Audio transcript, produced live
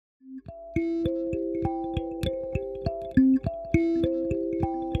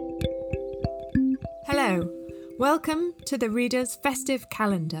Welcome to the Reader's Festive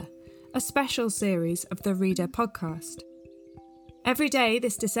Calendar, a special series of the Reader podcast. Every day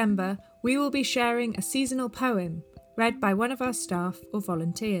this December, we will be sharing a seasonal poem read by one of our staff or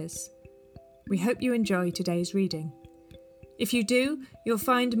volunteers. We hope you enjoy today's reading. If you do, you'll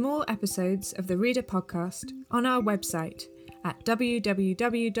find more episodes of the Reader podcast on our website at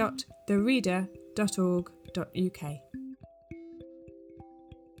www.thereader.org.uk.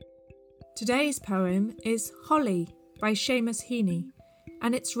 Today's poem is Holly by Seamus Heaney,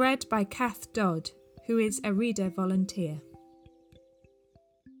 and it's read by Kath Dodd, who is a Reader volunteer.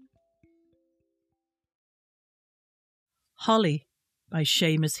 Holly by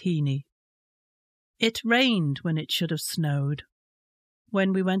Seamus Heaney. It rained when it should have snowed.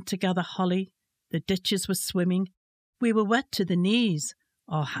 When we went to gather holly, the ditches were swimming. We were wet to the knees,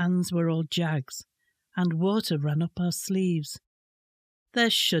 our hands were all jags, and water ran up our sleeves. There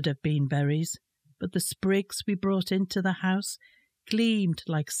should have been berries, but the sprigs we brought into the house gleamed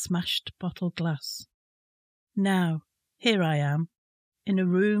like smashed bottle glass. Now, here I am, in a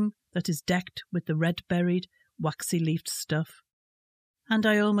room that is decked with the red-berried, waxy-leafed stuff, and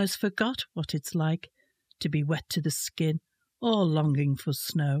I almost forgot what it's like to be wet to the skin or longing for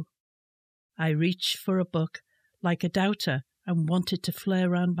snow. I reach for a book like a doubter and want it to flare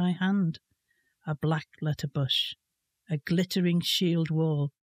round my hand, a black letter bush, a glittering shield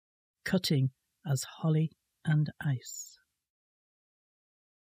wall, cutting as holly and ice.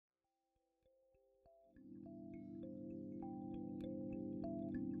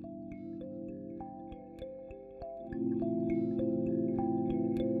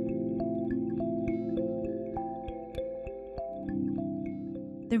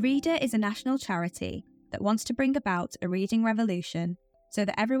 The Reader is a national charity that wants to bring about a reading revolution so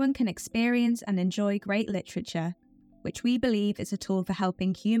that everyone can experience and enjoy great literature, which we believe is a tool for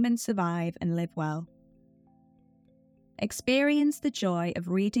helping humans survive and live well. Experience the joy of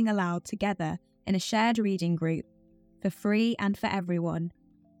reading aloud together in a shared reading group, for free and for everyone.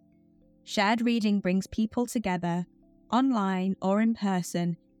 Shared reading brings people together, online or in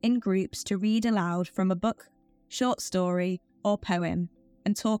person, in groups to read aloud from a book, short story or poem,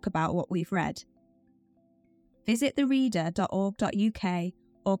 and talk about what we've read. Visit thereader.org.uk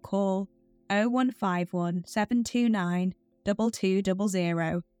or call 0151 729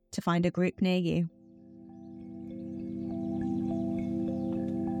 2200 to find a group near you.